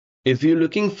If you're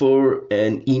looking for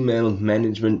an email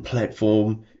management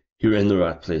platform, you're in the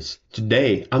right place.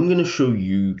 Today, I'm going to show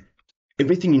you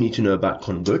everything you need to know about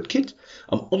ConvertKit.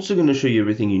 I'm also going to show you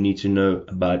everything you need to know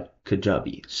about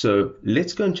Kajabi. So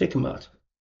let's go and check them out.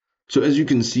 So as you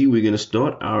can see, we're going to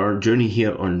start our journey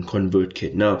here on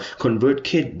ConvertKit. Now,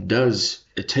 ConvertKit does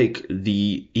take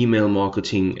the email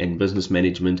marketing and business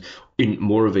management in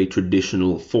more of a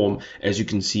traditional form. As you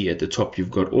can see at the top,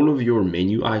 you've got all of your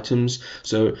menu items.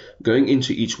 So going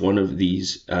into each one of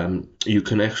these, you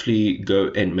can actually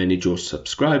go and manage your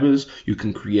subscribers. You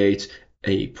can create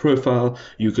a profile.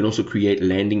 You can also create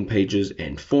landing pages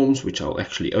and forms, which I'll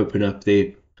actually open up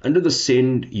there. Under the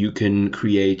send, you can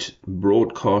create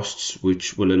broadcasts,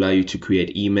 which will allow you to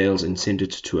create emails and send it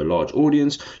to a large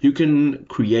audience. You can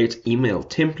create email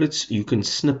templates. You can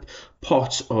snip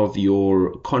parts of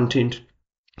your content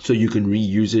so you can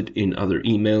reuse it in other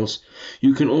emails.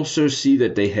 You can also see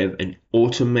that they have an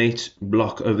automate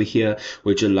block over here,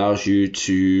 which allows you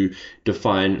to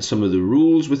define some of the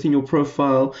rules within your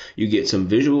profile. You get some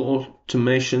visual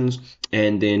automations,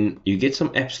 and then you get some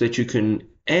apps that you can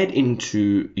add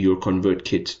into your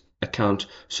ConvertKit account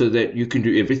so that you can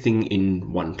do everything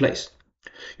in one place.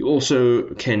 You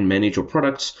also can manage your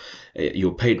products,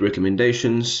 your paid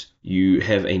recommendations. You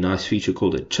have a nice feature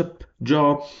called a tip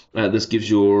jar. This gives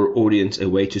your audience a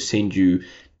way to send you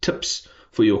tips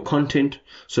for your content.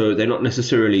 So they're not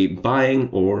necessarily buying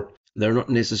or they're not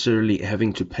necessarily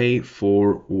having to pay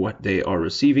for what they are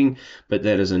receiving, but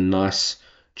that is a nice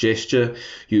gesture.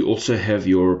 You also have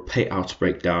your payouts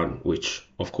breakdown, which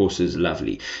of course is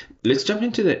lovely. Let's jump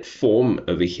into that form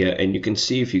over here, and you can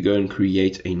see if you go and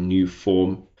create a new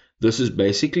form, this is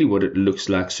basically what it looks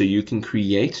like. So you can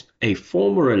create a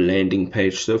form or a landing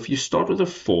page. So if you start with a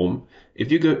form,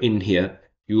 if you go in here,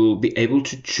 you will be able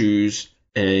to choose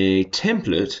a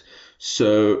template.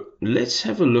 So let's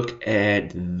have a look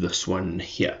at this one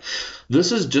here.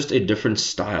 This is just a different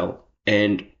style.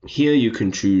 And here you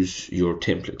can choose your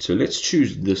template. So let's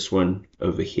choose this one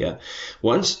over here.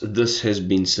 Once this has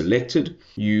been selected,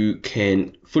 you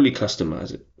can fully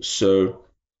customize it. So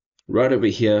right over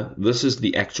here, this is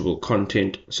the actual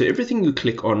content. So everything you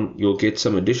click on, you'll get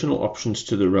some additional options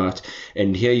to the right.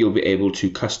 And here you'll be able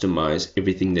to customize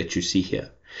everything that you see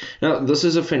here. Now, this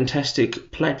is a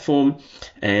fantastic platform,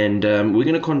 and we're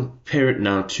going to compare it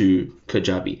now to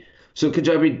Kajabi. So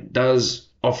Kajabi does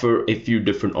offer a few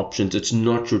different options. It's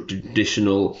not your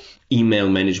traditional email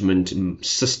management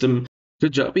system.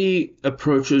 Kajabi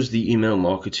approaches the email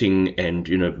marketing and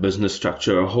business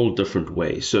structure a whole different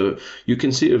way. So you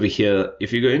can see over here,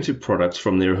 if you go into products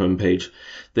from their homepage,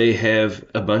 they have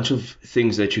a bunch of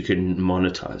things that you can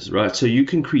monetize, right? So you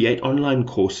can create online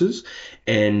courses,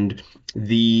 and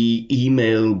the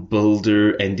email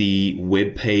builder and the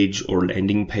web page or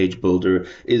landing page builder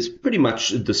is pretty much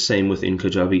the same within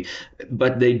Kajabi,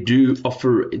 but they do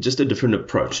offer just a different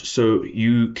approach. So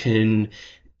you can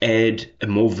add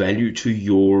more value to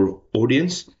your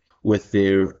audience with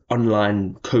their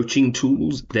online coaching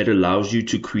tools that allows you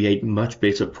to create much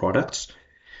better products.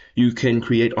 You can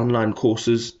create online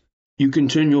courses. You can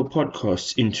turn your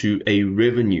podcasts into a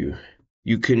revenue.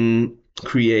 You can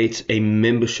create a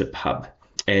membership hub,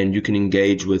 and you can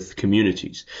engage with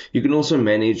communities. You can also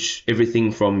manage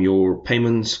everything from your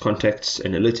payments, contacts,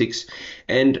 analytics,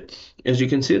 and as you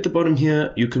can see at the bottom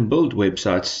here, you can build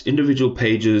websites, individual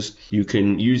pages, you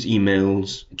can use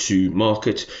emails to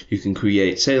market, you can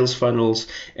create sales funnels,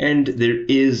 and there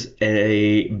is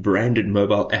a branded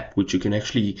mobile app which you can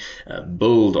actually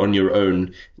build on your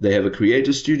own. They have a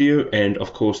creator studio, and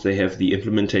of course they have the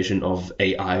implementation of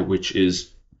AI, which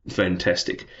is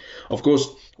fantastic. Of course,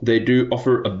 they do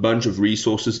offer a bunch of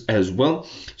resources as well.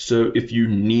 So if you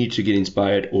need to get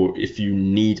inspired or if you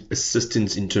need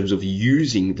assistance in terms of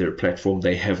using their platform,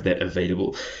 they have that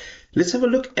available. Let's have a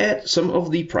look at some of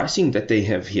the pricing that they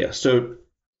have here. So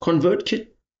ConvertKit,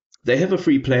 they have a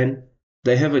free plan.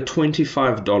 They have a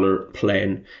 $25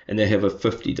 plan, and they have a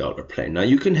 $50 plan. Now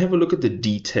you can have a look at the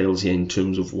details here in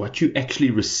terms of what you're actually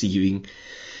receiving,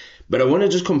 but I want to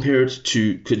just compare it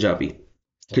to Kajabi.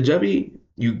 Kajabi,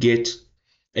 you get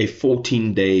a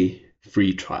 14-day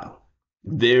free trial.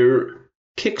 Their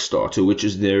Kickstarter, which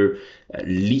is their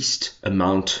least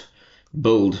amount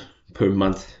billed per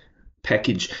month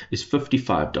package, is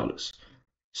 $55.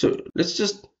 So let's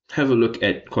just have a look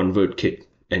at ConvertKit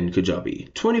and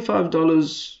Kajabi.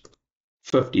 $25,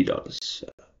 $50.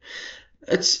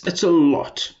 It's a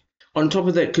lot. On top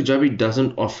of that, Kajabi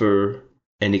doesn't offer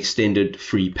an extended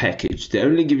free package. They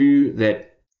only give you that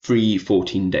free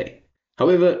 14-day.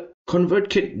 However,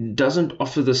 ConvertKit doesn't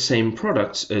offer the same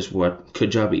products as what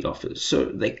Kajabi offers, so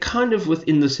they're kind of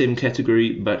within the same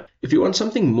category, but if you want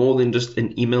something more than just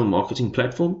an email marketing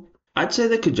platform, I'd say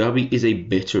that Kajabi is a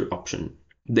better option.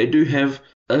 They do have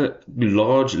a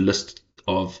large list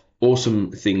of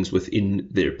awesome things within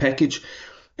their package,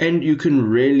 and you can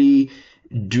really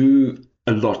do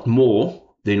a lot more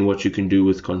than what you can do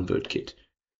with ConvertKit.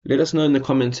 Let us know in the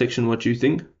comment section what you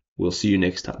think. We'll see you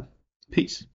next time. Peace.